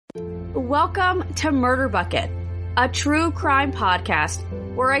Welcome to Murder Bucket, a true crime podcast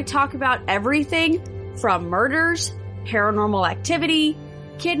where I talk about everything from murders, paranormal activity,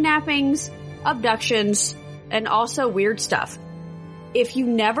 kidnappings, abductions, and also weird stuff. If you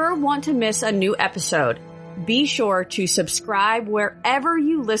never want to miss a new episode, be sure to subscribe wherever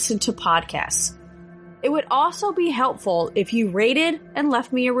you listen to podcasts. It would also be helpful if you rated and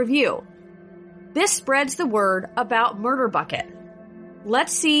left me a review. This spreads the word about Murder Bucket.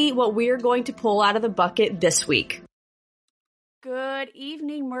 Let's see what we're going to pull out of the bucket this week. Good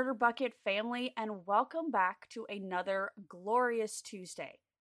evening, Murder Bucket family, and welcome back to another glorious Tuesday.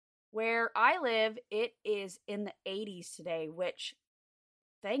 Where I live, it is in the 80s today, which,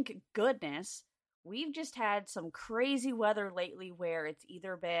 thank goodness, we've just had some crazy weather lately where it's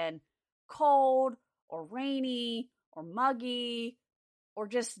either been cold or rainy or muggy or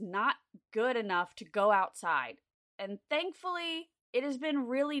just not good enough to go outside. And thankfully, it has been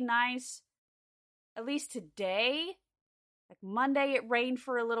really nice, at least today. Like Monday, it rained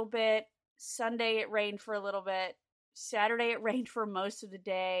for a little bit. Sunday, it rained for a little bit. Saturday, it rained for most of the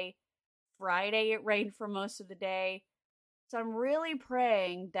day. Friday, it rained for most of the day. So I'm really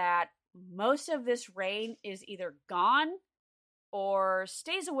praying that most of this rain is either gone or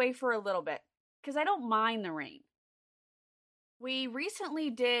stays away for a little bit, because I don't mind the rain. We recently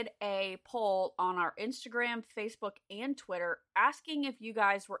did a poll on our Instagram, Facebook, and Twitter asking if you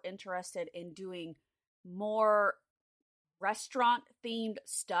guys were interested in doing more restaurant-themed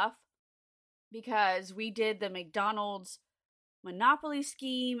stuff, because we did the McDonald's Monopoly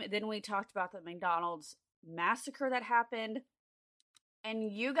scheme, then we talked about the McDonald's massacre that happened,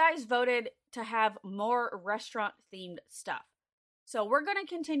 and you guys voted to have more restaurant-themed stuff. So we're going to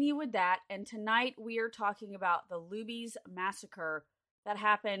continue with that, and tonight we are talking about the Luby's massacre that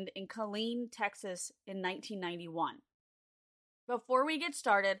happened in Killeen, Texas in 1991. Before we get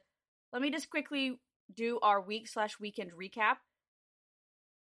started, let me just quickly do our week/weekend recap.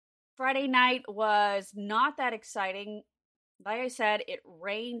 Friday night was not that exciting. Like I said, it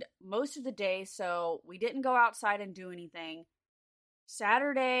rained most of the day, so we didn't go outside and do anything.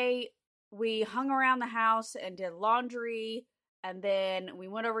 Saturday, we hung around the house and did laundry. And then we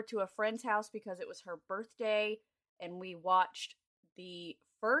went over to a friend's house because it was her birthday, and we watched the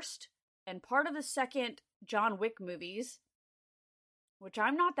first and part of the second John Wick movies, which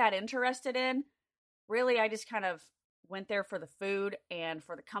I'm not that interested in. Really, I just kind of went there for the food and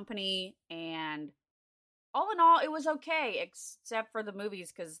for the company, and all in all, it was okay, except for the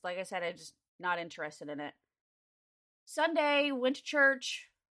movies, because like I said, I'm just not interested in it. Sunday, went to church,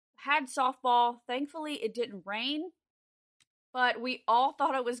 had softball. Thankfully, it didn't rain. But we all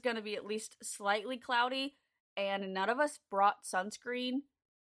thought it was going to be at least slightly cloudy, and none of us brought sunscreen.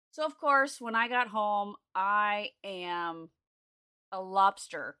 So, of course, when I got home, I am a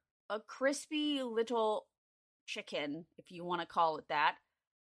lobster, a crispy little chicken, if you want to call it that,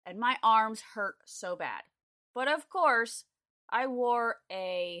 and my arms hurt so bad. But, of course, I wore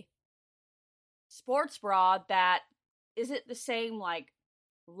a sports bra that isn't the same,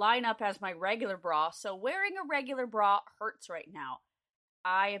 line up as my regular bra, so wearing a regular bra hurts right now.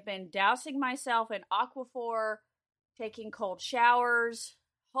 I have been dousing myself in Aquaphor, taking cold showers.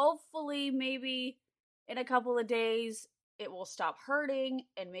 Hopefully, maybe in a couple of days, it will stop hurting,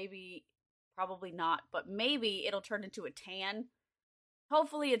 and probably not, but maybe it'll turn into a tan.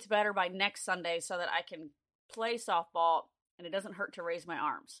 Hopefully, it's better by next Sunday so that I can play softball and it doesn't hurt to raise my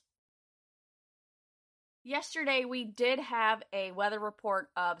arms. Yesterday, we did have a weather report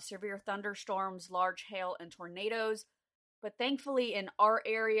of severe thunderstorms, large hail, and tornadoes, but thankfully in our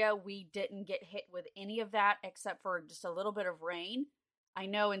area, we didn't get hit with any of that except for just a little bit of rain. I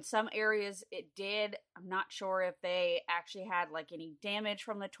know in some areas it did. I'm not sure if they actually had any damage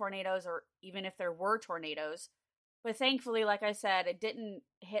from the tornadoes or even if there were tornadoes, but thankfully, like I said, it didn't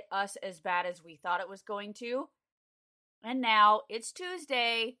hit us as bad as we thought it was going to. And now it's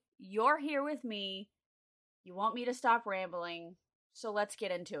Tuesday. You're here with me. You want me to stop rambling, so let's get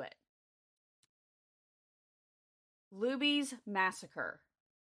into it. Luby's Massacre.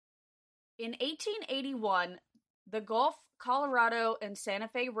 In 1881, the Gulf, Colorado, and Santa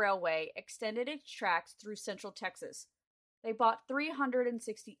Fe Railway extended its tracks through central Texas. They bought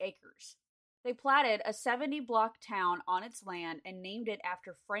 360 acres. They platted a 70-block town on its land and named it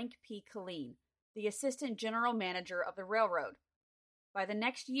after Frank P. Killeen, the assistant general manager of the railroad. By the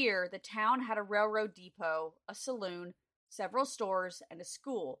next year, the town had a railroad depot, a saloon, several stores, and a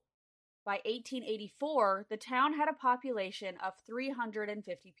school. By 1884, the town had a population of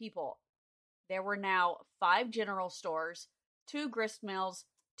 350 people. There were now 5 general stores, 2 grist mills,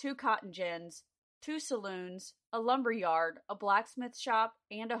 2 cotton gins, 2 saloons, a lumber yard, a blacksmith shop,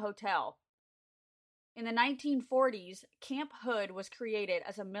 and a hotel. In the 1940s, Camp Hood was created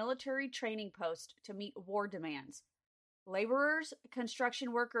as a military training post to meet war demands. Laborers,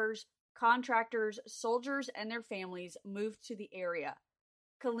 construction workers, contractors, soldiers, and their families moved to the area.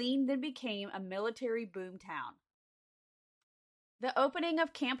 Killeen then became a military boomtown. The opening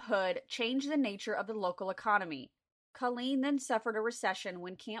of Camp Hood changed the nature of the local economy. Killeen then suffered a recession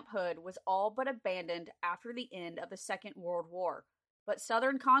when Camp Hood was all but abandoned after the end of the Second World War, but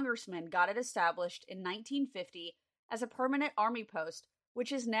Southern congressmen got it established in 1950 as a permanent army post,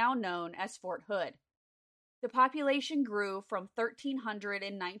 which is now known as Fort Hood. The population grew from 1,300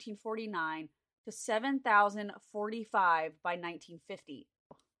 in 1949 to 7,045 by 1950.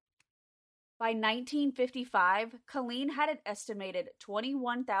 By 1955, Killeen had an estimated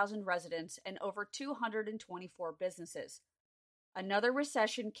 21,000 residents and over 224 businesses. Another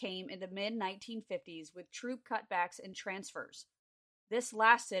recession came in the mid-1950s with troop cutbacks and transfers. This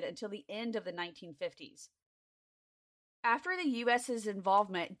lasted until the end of the 1950s. After the U.S.'s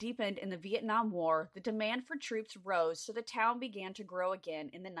involvement deepened in the Vietnam War, the demand for troops rose, so the town began to grow again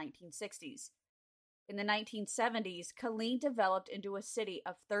in the 1960s. In the 1970s, Killeen developed into a city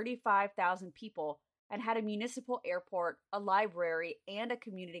of 35,000 people and had a municipal airport, a library, and a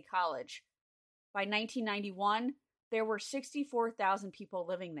community college. By 1991, there were 64,000 people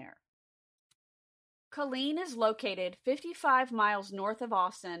living there. Killeen is located 55 miles north of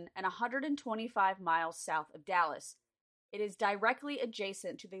Austin and 125 miles south of Dallas. It is directly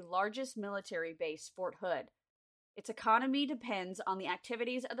adjacent to the largest military base, Fort Hood. Its economy depends on the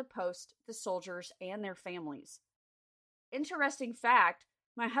activities of the post, the soldiers, and their families. Interesting fact,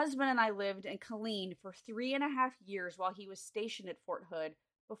 my husband and I lived in Killeen for 3.5 years while he was stationed at Fort Hood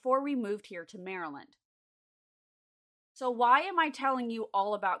before we moved here to Maryland. So why am I telling you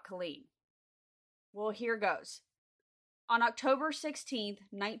all about Killeen? Well, here goes. On October 16th,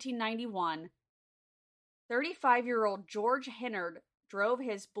 1991, 35-year-old George Hennard drove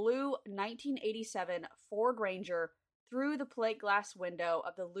his blue 1987 Ford Ranger through the plate glass window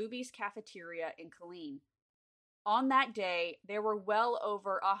of the Luby's cafeteria in Killeen. On that day, there were well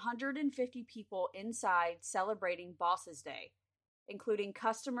over 150 people inside celebrating Boss's Day, including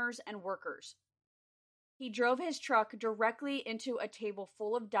customers and workers. He drove his truck directly into a table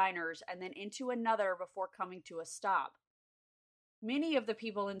full of diners and then into another before coming to a stop. Many of the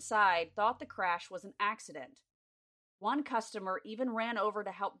people inside thought the crash was an accident. One customer even ran over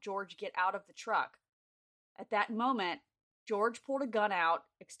to help George get out of the truck. At that moment, George pulled a gun out,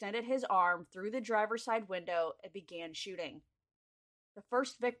 extended his arm through the driver's side window, and began shooting. The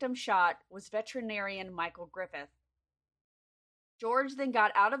first victim shot was veterinarian Michael Griffith. George then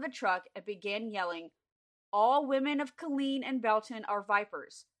got out of the truck and began yelling, "All women of Killeen and Belton are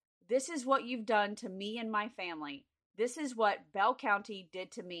vipers. This is what you've done to me and my family. This is what Bell County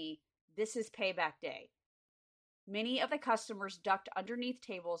did to me. This is payback day." Many of the customers ducked underneath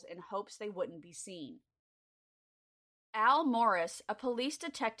tables in hopes they wouldn't be seen. Al Morris, a police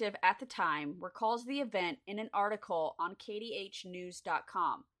detective at the time, recalls the event in an article on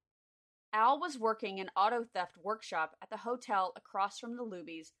kdhnews.com. Al was working an auto theft workshop at the hotel across from the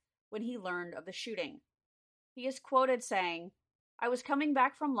Luby's when he learned of the shooting. He is quoted saying, "I was coming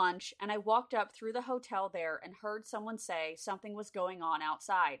back from lunch and I walked up through the hotel there and heard someone say something was going on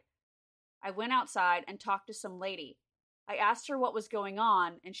outside. I went outside and talked to some lady. I asked her what was going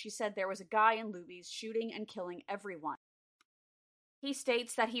on, and she said there was a guy in Luby's shooting and killing everyone." He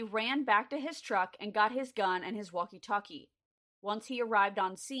states that he ran back to his truck and got his gun and his walkie-talkie. Once he arrived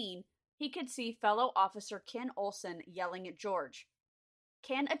on scene, he could see fellow officer Ken Olson yelling at George.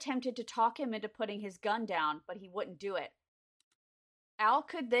 Ken attempted to talk him into putting his gun down, but he wouldn't do it. Al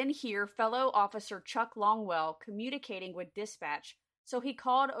could then hear fellow officer Chuck Longwell communicating with dispatch, so he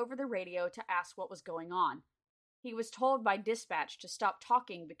called over the radio to ask what was going on. He was told by dispatch to stop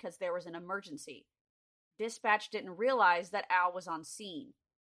talking because there was an emergency. Dispatch didn't realize that Al was on scene.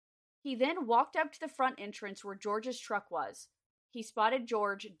 He then walked up to the front entrance where George's truck was. He spotted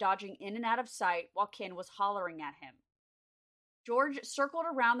George dodging in and out of sight while Ken was hollering at him. George circled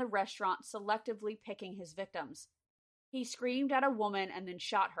around the restaurant, selectively picking his victims. He screamed at a woman and then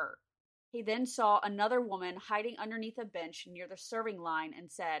shot her. He then saw another woman hiding underneath a bench near the serving line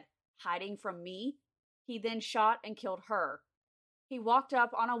and said, "Hiding from me?" He then shot and killed her. He walked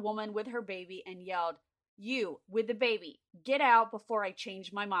up on a woman with her baby and yelled, "You, with the baby, get out before I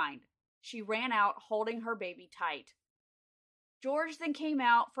change my mind." She ran out holding her baby tight. George then came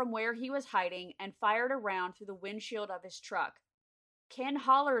out from where he was hiding and fired a round through the windshield of his truck. Ken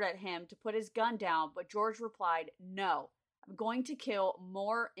hollered at him to put his gun down, but George replied, "No, I'm going to kill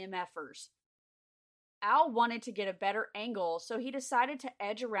more MFers." Al wanted to get a better angle, so he decided to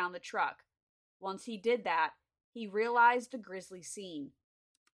edge around the truck. Once he did that, he realized the grisly scene.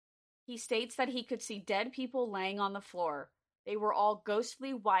 He states that he could see dead people laying on the floor. They were all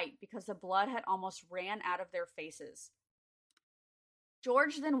ghostly white because the blood had almost ran out of their faces.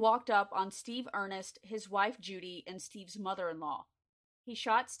 George then walked up on Steve Ernest, his wife Judy, and Steve's mother-in-law. He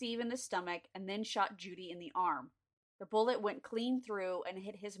shot Steve in the stomach and then shot Judy in the arm. The bullet went clean through and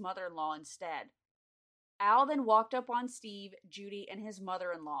hit his mother-in-law instead. Al then walked up on Steve, Judy, and his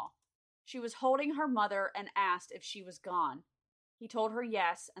mother-in-law. She was holding her mother and asked if she was gone. He told her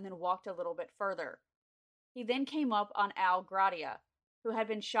yes and then walked a little bit further. He then came up on Al Gradia, who had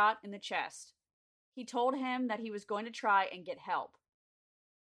been shot in the chest. He told him that he was going to try and get help.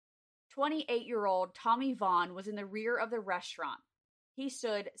 28-year-old Tommy Vaughn was in the rear of the restaurant. He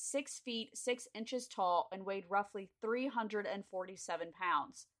stood 6 feet 6 inches tall and weighed roughly 347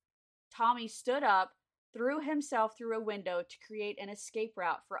 pounds. Tommy stood up, threw himself through a window to create an escape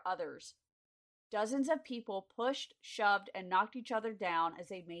route for others. Dozens of people pushed, shoved, and knocked each other down as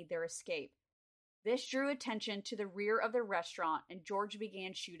they made their escape. This drew attention to the rear of the restaurant, and George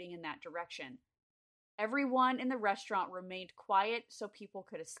began shooting in that direction. Everyone in the restaurant remained quiet so people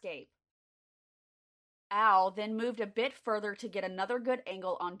could escape. Al then moved a bit further to get another good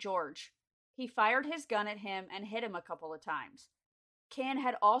angle on George. He fired his gun at him and hit him a couple of times. Ken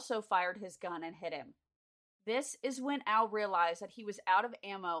had also fired his gun and hit him. This is when Al realized that he was out of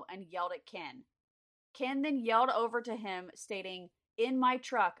ammo and yelled at Ken. Ken then yelled over to him, stating, "In my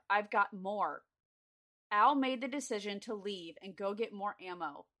truck, I've got more." Al made the decision to leave and go get more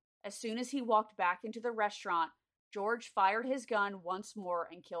ammo. As soon as he walked back into the restaurant, George fired his gun once more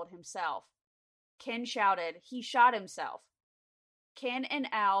and killed himself. Ken shouted, "He shot himself." Ken and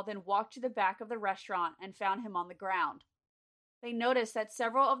Al then walked to the back of the restaurant and found him on the ground. They noticed that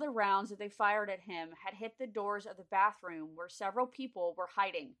several of the rounds that they fired at him had hit the doors of the bathroom where several people were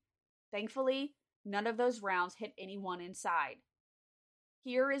hiding. Thankfully, none of those rounds hit anyone inside.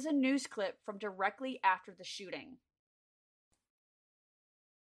 Here is a news clip from directly after the shooting.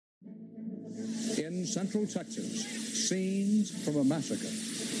 In Central Texas, scenes from a massacre,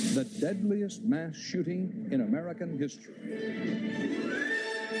 the deadliest mass shooting in American history.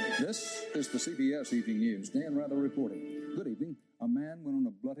 This is the CBS Evening News. Dan Rather reporting. Good evening. A man went on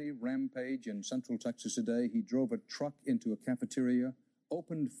a bloody rampage in Central Texas today. He drove a truck into a cafeteria,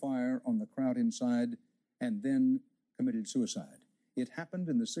 opened fire on the crowd inside, and then committed suicide. It happened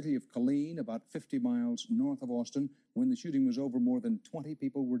in the city of Killeen, about 50 miles north of Austin. When the shooting was over, more than 20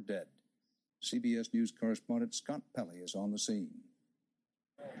 people were dead. CBS News correspondent Scott Pelley is on the scene.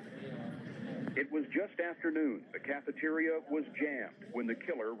 It was just afternoon. The cafeteria was jammed when the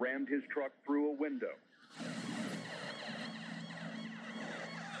killer rammed his truck through a window.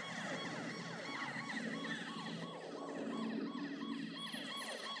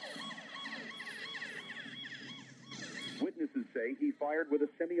 Witnesses say he fired with a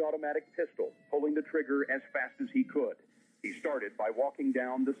semi-automatic pistol, pulling the trigger as fast as he could. He started by walking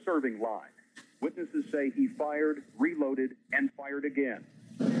down the serving line. Witnesses say he fired, reloaded, and fired again.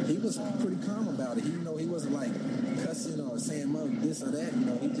 He was pretty calm about it. He wasn't like cussing or saying "mother" this or that.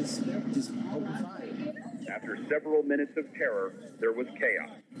 He just opened fire. After several minutes of terror, there was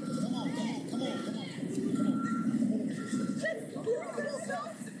chaos.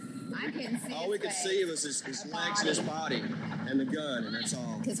 I couldn't see. All we could see was his legs and his body and the gun, and that's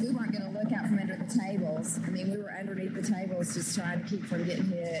all. Because we weren't going to look out from under the tables. I mean, we were underneath the tables just trying to keep from getting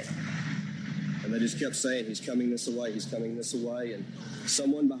hit. And they just kept saying, "He's coming this way, he's coming this way." And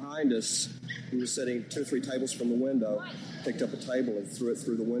someone behind us, who was sitting 2 or 3 tables from the window, picked up a table and threw it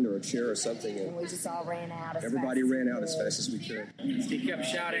through the window or a chair or something. And we just all ran out as everybody fast ran as out as fast as we could. He kept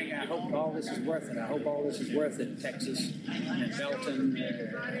shouting, "I hope all this is worth it. I hope all this is worth it." Texas and Belton,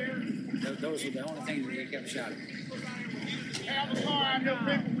 those were the only things that he kept shouting.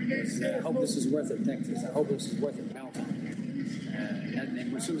 I hope this is worth it, Texas. I hope this is worth it, Belton. And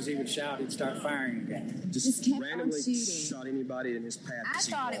then as soon as he would shout, he'd start firing again. Just kept randomly on shooting. Shot anybody in his path. I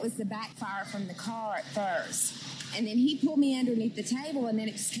thought it was the backfire from the car at first. And then he pulled me underneath the table, and then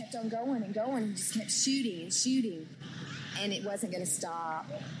it just kept on going and going. He just kept shooting and shooting. And it wasn't going to stop.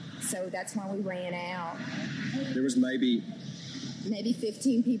 So that's why we ran out. There was maybe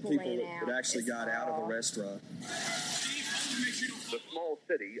 15 people ran out. that actually got out of the restaurant. The small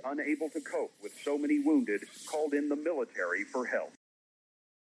city, unable to cope with so many wounded, called in the military for help.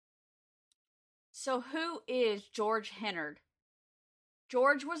 So who is George Hennard?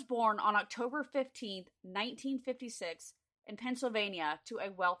 George was born on October 15th, 1956, in Pennsylvania to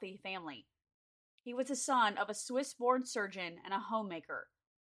a wealthy family. He was the son of a Swiss-born surgeon and a homemaker.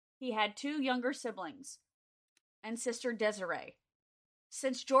 He had 2 younger siblings and sister Desiree.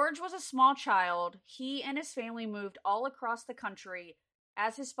 Since George was a small child, he and his family moved all across the country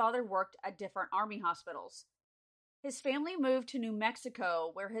as his father worked at different army hospitals. His family moved to New Mexico,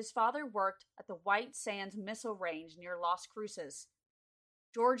 where his father worked at the White Sands Missile Range near Las Cruces.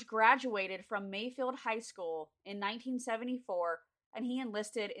 George graduated from Mayfield High School in 1974, and he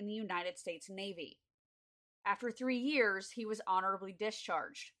enlisted in the United States Navy. After 3 years, he was honorably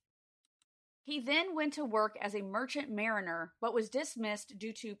discharged. He then went to work as a merchant mariner, but was dismissed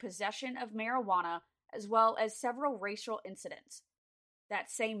due to possession of marijuana as well as several racial incidents.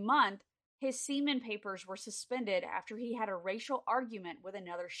 That same month, his seaman papers were suspended after he had a racial argument with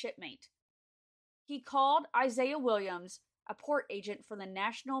another shipmate. He called Isaiah Williams, a port agent for the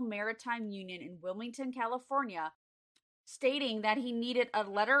National Maritime Union in Wilmington, California, stating that he needed a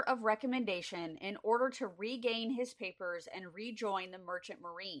letter of recommendation in order to regain his papers and rejoin the Merchant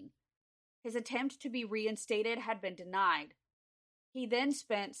Marine. His attempt to be reinstated had been denied. He then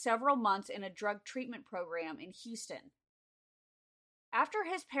spent several months in a drug treatment program in Houston. After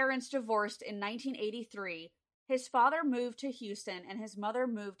his parents divorced in 1983, his father moved to Houston and his mother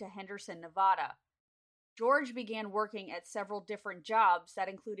moved to Henderson, Nevada. George began working at several different jobs that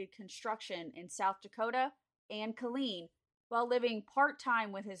included construction in South Dakota and Killeen, while living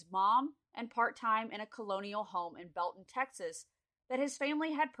part-time with his mom and part-time in a colonial home in Belton, Texas, that his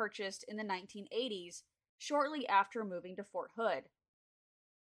family had purchased in the 1980s, shortly after moving to Fort Hood.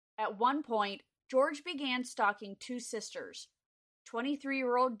 At one point, George began stalking 2 sisters,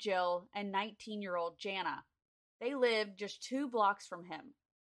 23-year-old Jill and 19-year-old Jana. They lived just 2 blocks from him.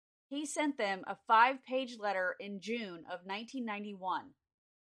 He sent them a 5-page letter in June of 1991.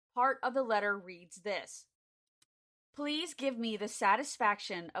 Part of the letter reads this: "Please give me the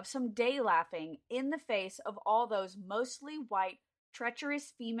satisfaction of some day laughing in the face of all those mostly white,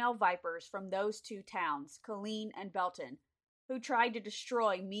 treacherous female vipers from those 2 towns, Killeen and Belton, who tried to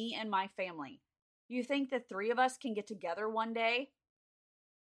destroy me and my family. You think the 3 of us can get together one day?"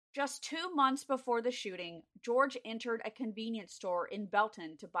 Just 2 months before the shooting, George entered a convenience store in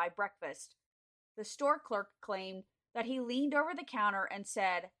Belton to buy breakfast. The store clerk claimed that he leaned over the counter and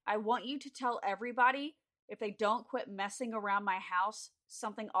said, "I want you to tell everybody if they don't quit messing around my house,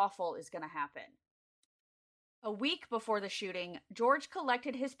 something awful is going to happen." A week before the shooting, George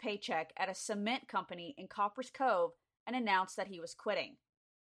collected his paycheck at a cement company in Coppers Cove and announced that he was quitting.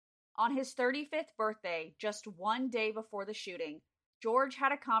 On his 35th birthday, just 1 day before the shooting, George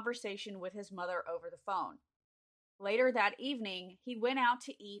had a conversation with his mother over the phone. Later that evening, he went out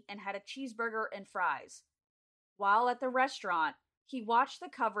to eat and had a cheeseburger and fries. While at the restaurant, he watched the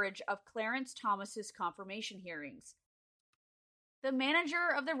coverage of Clarence Thomas's confirmation hearings. The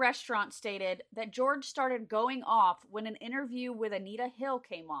manager of the restaurant stated that George started going off when an interview with Anita Hill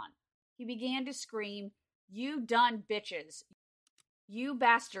came on. He began to scream, "You done bitches. You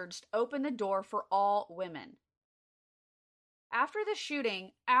bastards open the door for all women." After the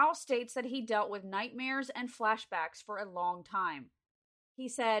shooting, Al states that he dealt with nightmares and flashbacks for a long time. He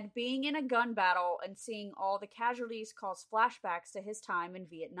said being in a gun battle and seeing all the casualties caused flashbacks to his time in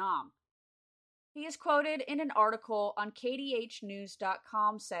Vietnam. He is quoted in an article on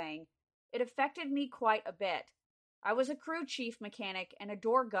KDHnews.com saying, "It affected me quite a bit. I was a crew chief mechanic and a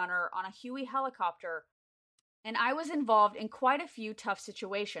door gunner on a Huey helicopter, and I was involved in quite a few tough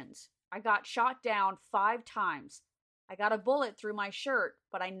situations. I got shot down 5 times. I got a bullet through my shirt,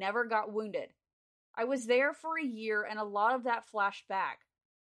 but I never got wounded. I was there for a year and a lot of that flashed back.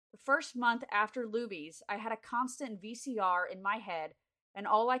 The first month after Luby's, I had a constant VCR in my head, and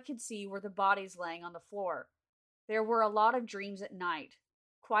all I could see were the bodies laying on the floor. There were a lot of dreams at night.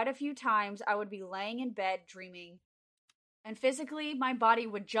 Quite a few times I would be laying in bed dreaming, and physically my body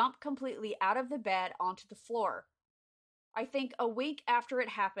would jump completely out of the bed onto the floor. I think a week after it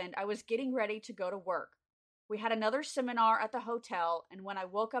happened, I was getting ready to go to work. We had another seminar at the hotel, and when I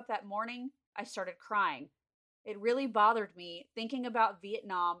woke up that morning, I started crying. It really bothered me thinking about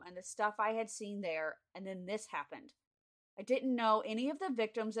Vietnam and the stuff I had seen there, and then this happened. I didn't know any of the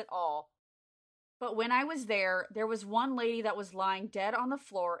victims at all, but when I was there was one lady that was lying dead on the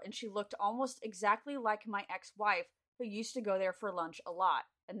floor, and she looked almost exactly like my ex-wife who used to go there for lunch a lot,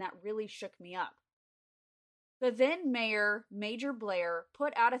 and that really shook me up." The then mayor, Major Blair,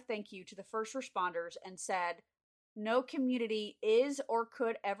 put out a thank you to the first responders and said, "No community is or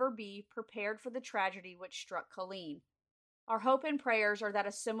could ever be prepared for the tragedy which struck Killeen. Our hope and prayers are that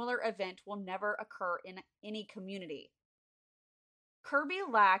a similar event will never occur in any community." Kirby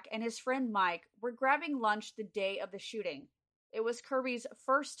Lack and his friend Mike were grabbing lunch the day of the shooting. It was Kirby's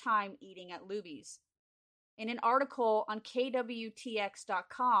first time eating at Luby's. In an article on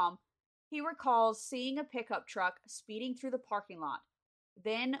KWTX.com, he recalls seeing a pickup truck speeding through the parking lot.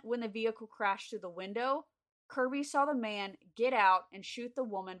 Then, when the vehicle crashed through the window, Kirby saw the man get out and shoot the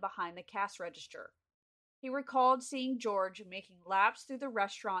woman behind the cash register. He recalled seeing George making laps through the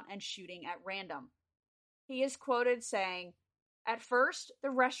restaurant and shooting at random. He is quoted saying, "At first, the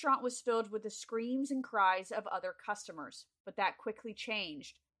restaurant was filled with the screams and cries of other customers, but that quickly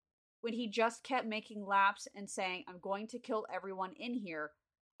changed. When he just kept making laps and saying, 'I'm going to kill everyone in here,'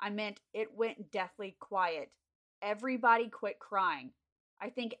 I meant it went deathly quiet. Everybody quit crying. I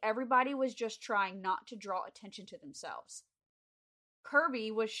think everybody was just trying not to draw attention to themselves."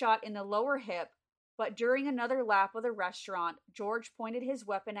 Kirby was shot in the lower hip, but during another lap of the restaurant, George pointed his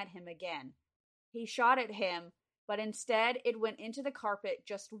weapon at him again. He shot at him, but instead it went into the carpet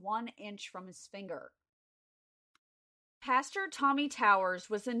just 1 inch from his finger. Pastor Tommy Towers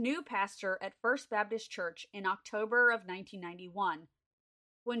was the new pastor at First Baptist Church in October of 1991.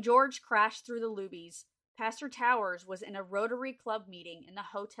 When George crashed through the Lubies, Pastor Towers was in a Rotary Club meeting in the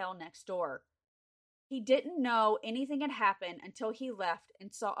hotel next door. He didn't know anything had happened until he left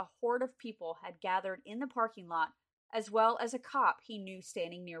and saw a horde of people had gathered in the parking lot, as well as a cop he knew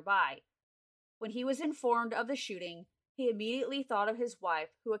standing nearby. When he was informed of the shooting, he immediately thought of his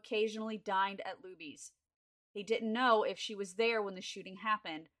wife, who occasionally dined at Luby's. He didn't know if she was there when the shooting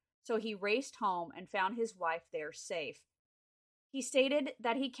happened, so he raced home and found his wife there safe. He stated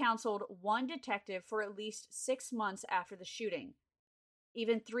that he counseled one detective for at least 6 months after the shooting.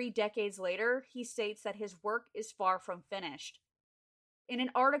 Even 3 decades later, he states that his work is far from finished. In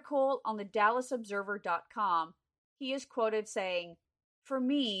an article on the DallasObserver.com, he is quoted saying, "For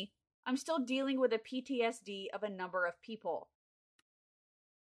me, I'm still dealing with the PTSD of a number of people."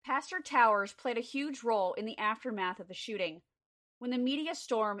 Pastor Towers played a huge role in the aftermath of the shooting. When the media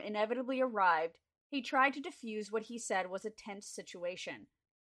storm inevitably arrived, he tried to defuse what he said was a tense situation.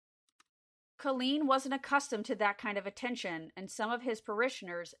 Colleen wasn't accustomed to that kind of attention, and some of his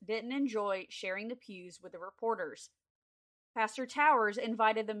parishioners didn't enjoy sharing the pews with the reporters. Pastor Towers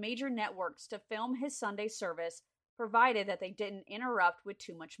invited the major networks to film his Sunday service, provided that they didn't interrupt with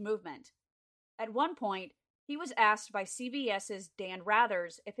too much movement. At one point, he was asked by CBS's Dan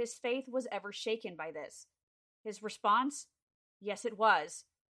Rathers if his faith was ever shaken by this. His response? Yes, it was.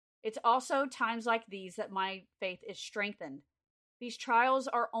 It's also times like these that my faith is strengthened. These trials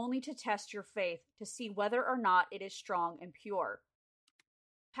are only to test your faith, to see whether or not it is strong and pure.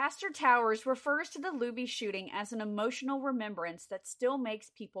 Pastor Towers refers to the Luby shooting as an emotional remembrance that still makes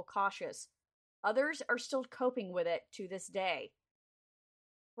people cautious. Others are still coping with it to this day.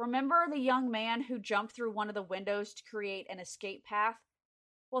 Remember the young man who jumped through one of the windows to create an escape path?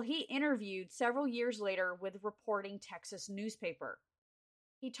 Well, he interviewed several years later with Reporting Texas newspaper.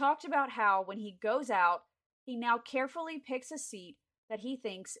 He talked about how when he goes out, he now carefully picks a seat that he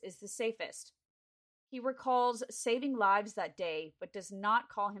thinks is the safest. He recalls saving lives that day, but does not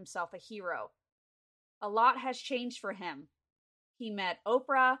call himself a hero. A lot has changed for him. He met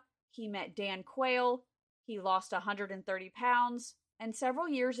Oprah, he met Dan Quayle, he lost 130 pounds, and several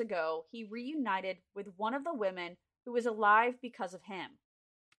years ago, he reunited with one of the women who was alive because of him.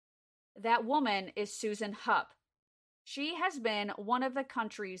 That woman is Susan Hupp. She has been one of the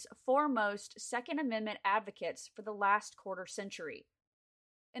country's foremost Second Amendment advocates for the last quarter century.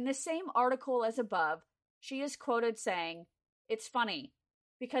 In the same article as above, she is quoted saying, "It's funny,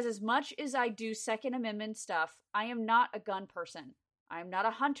 because as much as I do Second Amendment stuff, I am not a gun person. I am not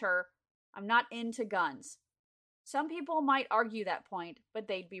a hunter. I'm not into guns. Some people might argue that point, but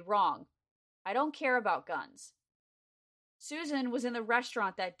they'd be wrong. I don't care about guns." Susan was in the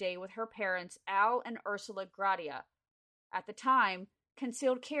restaurant that day with her parents, Al and Ursula Gradia. At the time,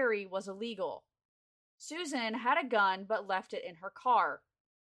 concealed carry was illegal. Susan had a gun but left it in her car.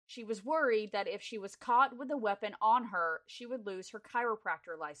 She was worried that if she was caught with a weapon on her, she would lose her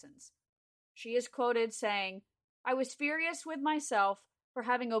chiropractor license. She is quoted saying, "I was furious with myself for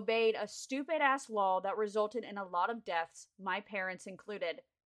having obeyed a stupid-ass law that resulted in a lot of deaths, my parents included."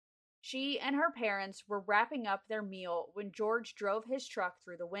 She and her parents were wrapping up their meal when George drove his truck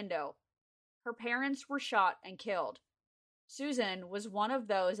through the window. Her parents were shot and killed. Susan was one of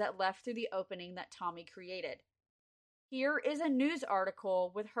those that left through the opening that Tommy created. Here is a news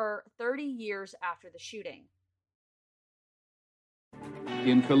article with her 30 years after the shooting.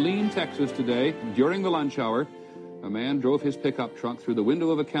 In Killeen, Texas today, during the lunch hour, a man drove his pickup truck through the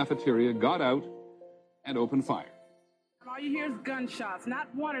window of a cafeteria, got out, and opened fire. All you hear is gunshots,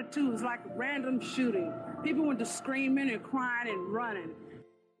 not one or two. It's like random shooting. People went to screaming and crying and running.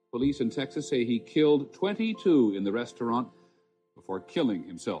 Police in Texas say he killed 22 in the restaurant before killing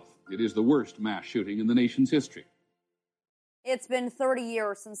himself It is the worst mass shooting in the nation's history. It's been 30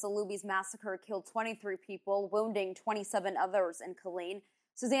 years since the Luby's massacre killed 23 people, wounding 27 others in Killeen.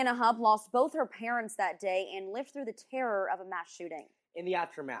 Susanna Hupp lost both her parents that day and lived through the terror of a mass shooting. In the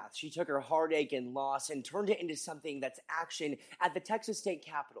aftermath, she took her heartache and loss and turned it into something that's action at the Texas State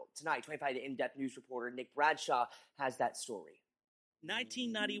Capitol. Tonight, 25 In-Depth News reporter Nick Bradshaw has that story.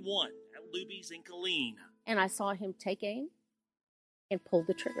 1991 at Luby's in Killeen. And I saw him take aim and pull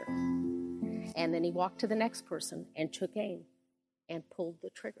the trigger. And then he walked to the next person and took aim and pulled the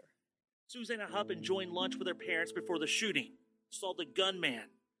trigger. Susanna Hupp enjoying lunch with her parents before the shooting saw the gunman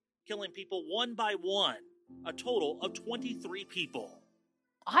killing people one by one, a total of 23 people.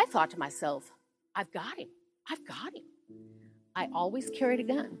 I thought to myself, I've got him. I've got him. I always carried a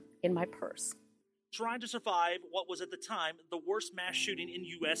gun in my purse. Trying to survive what was at the time the worst mass shooting in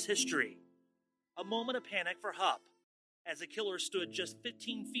U.S. history. A moment of panic for Hupp as the killer stood just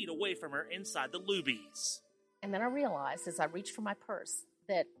 15 feet away from her inside the Luby's. And then I realized as I reached for my purse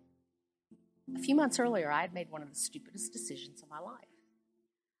that a few months earlier I had made one of the stupidest decisions of my life.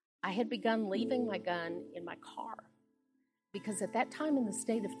 I had begun leaving my gun in my car because at that time in the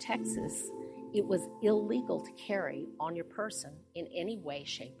state of Texas, it was illegal to carry on your person in any way,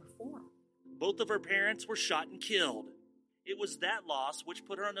 shape, or form. Both of her parents were shot and killed. It was that loss which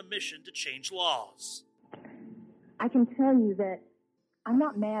put her on a mission to change laws. I can tell you that I'm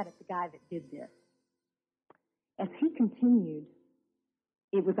not mad at the guy that did this. As he continued,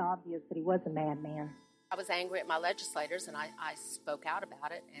 it was obvious that he was a madman. I was angry at my legislators, and I spoke out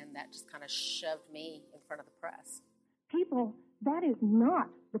about it, and that just kind of shoved me in front of the press. People, that is not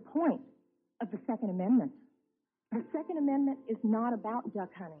the point of the Second Amendment. The Second Amendment is not about duck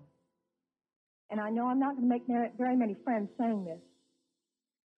hunting. And I know I'm not going to make very many friends saying this,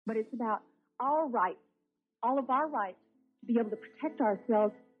 but it's about our rights, all of our rights, to be able to protect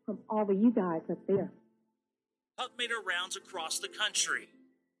ourselves from all of you guys up there. Hupp made her rounds across the country,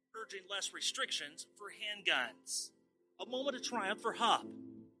 urging less restrictions for handguns. A moment of triumph for Hupp.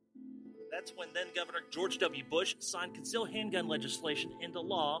 That's when then-Governor George W. Bush signed concealed handgun legislation into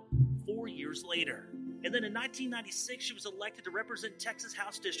law 4 years later. And then in 1996, she was elected to represent Texas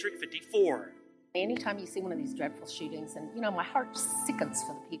House District 54. Anytime you see one of these dreadful shootings, and, my heart sickens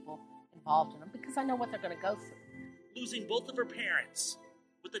for the people involved in them because I know what they're going to go through. Losing both of her parents,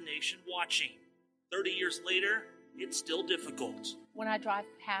 with the nation watching. 30 years later, it's still difficult. When I drive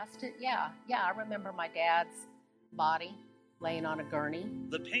past it, I remember my dad's body laying on a gurney.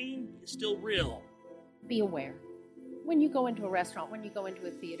 The pain is still real. Be aware. When you go into a restaurant, when you go into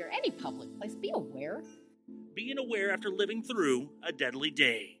a theater, any public place, be aware. Being aware after living through a deadly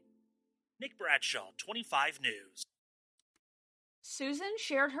day. Nick Bradshaw, 25 News. Susan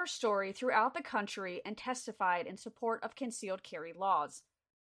shared her story throughout the country and testified in support of concealed carry laws.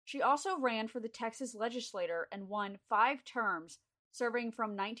 She also ran for the Texas legislature and won 5 terms, serving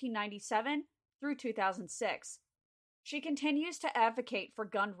from 1997 through 2006. She continues to advocate for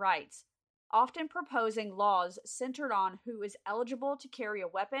gun rights, often proposing laws centered on who is eligible to carry a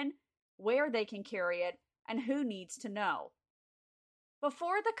weapon, where they can carry it, and who needs to know.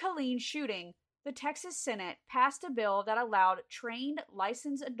 Before the Killeen shooting, the Texas Senate passed a bill that allowed trained,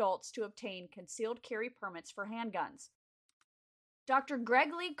 licensed adults to obtain concealed carry permits for handguns. Dr.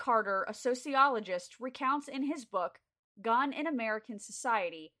 Greg Lee Carter, a sociologist, recounts in his book, Gun in American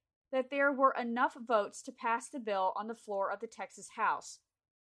Society, that there were enough votes to pass the bill on the floor of the Texas House.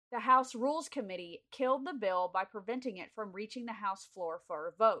 The House Rules Committee killed the bill by preventing it from reaching the House floor for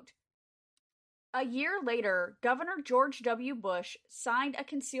a vote. A year later, Governor George W. Bush signed a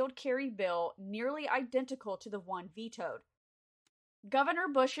concealed carry bill nearly identical to the one vetoed. Governor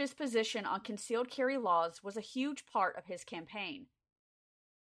Bush's position on concealed carry laws was a huge part of his campaign.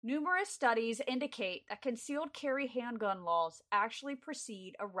 Numerous studies indicate that concealed carry handgun laws actually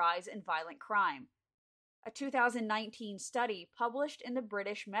precede a rise in violent crime. A 2019 study published in the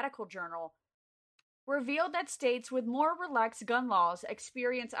British Medical Journal revealed that states with more relaxed gun laws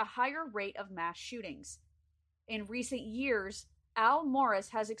experience a higher rate of mass shootings. In recent years, Al Morris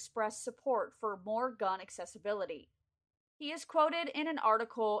has expressed support for more gun accessibility. He is quoted in an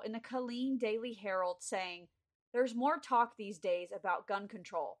article in the Killeen Daily Herald saying, "There's more talk these days about gun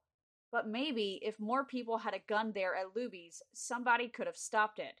control, but maybe if more people had a gun there at Luby's, somebody could have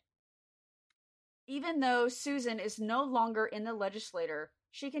stopped it." Even though Susan is no longer in the legislature,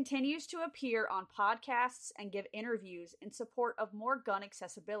 she continues to appear on podcasts and give interviews in support of more gun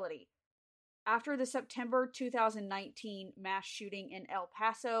accessibility. After the September 2019 mass shooting in El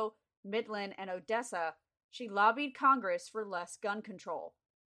Paso, Midland, and Odessa, she lobbied Congress for less gun control.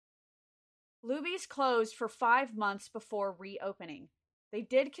 Luby's closed for 5 months before reopening. They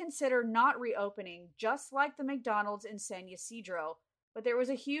did consider not reopening, just like the McDonald's in San Ysidro, but there was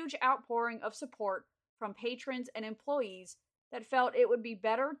a huge outpouring of support from patrons and employees that felt it would be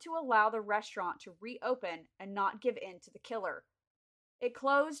better to allow the restaurant to reopen and not give in to the killer. It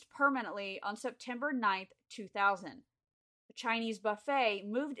closed permanently on September 9th, 2000. The Chinese buffet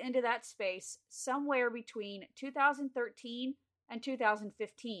moved into that space somewhere between 2013 and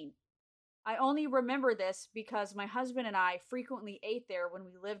 2015. I only remember this because my husband and I frequently ate there when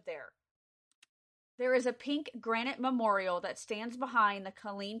we lived there. There is a pink granite memorial that stands behind the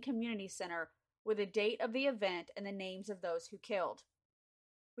Killeen Community Center with a date of the event and the names of those who killed.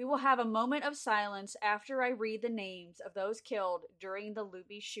 We will have a moment of silence after I read the names of those killed during the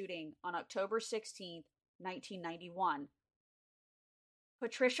Luby shooting on October 16, 1991.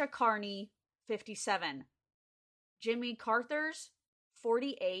 Patricia Carney, 57. Jimmy Carthers,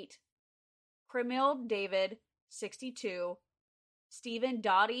 48. Cremil David, 62. Stephen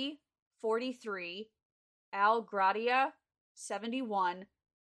Dottie, 43. Al Gradia, 71.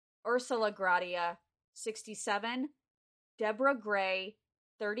 Ursula Gradia, 67. Deborah Gray,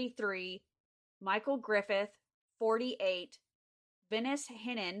 33. Michael Griffith, 48. Venice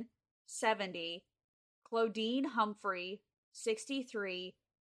Hinnon, 70. Claudine Humphrey, 63.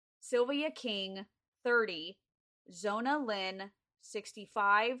 Sylvia King, 30. Zona Lynn,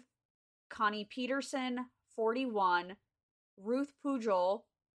 65. Connie Peterson, 41. Ruth Pujol,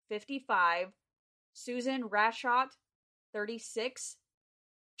 55. Susan Rashot, 36.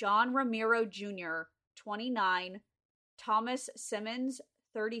 John Ramiro Jr., 29. Thomas Simmons,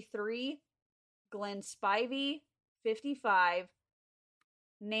 33. Glenn Spivey, 55.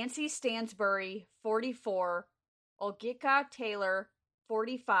 Nancy Stansbury, 44. Olgika Taylor,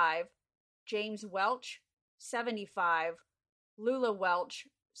 45. James Welch, 75. Lula Welch,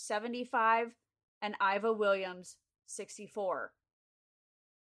 75. And Iva Williams, 64.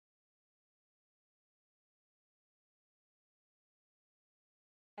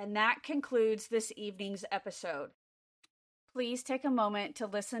 And that concludes this evening's episode. Please take a moment to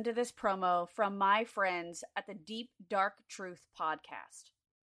listen to this promo from my friends at the Deep Dark Truth podcast.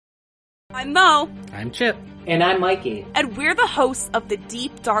 I'm Mo. I'm Chip. And I'm Mikey. And we're the hosts of the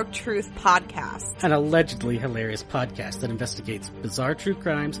Deep Dark Truth podcast. An allegedly hilarious podcast that investigates bizarre true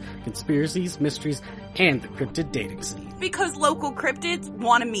crimes, conspiracies, mysteries, and the cryptid dating scene. Because local cryptids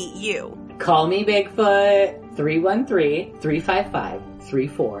want to meet you. Call me Bigfoot,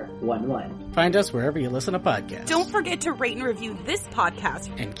 313-355-3411. Find us wherever you listen to podcasts. Don't forget to rate and review this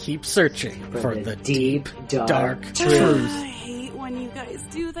podcast. And keep searching for the deep, dark truth. I hate when you guys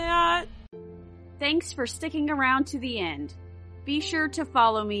do that. Thanks for sticking around to the end. Be sure to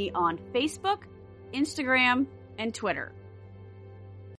follow me on Facebook, Instagram, and Twitter.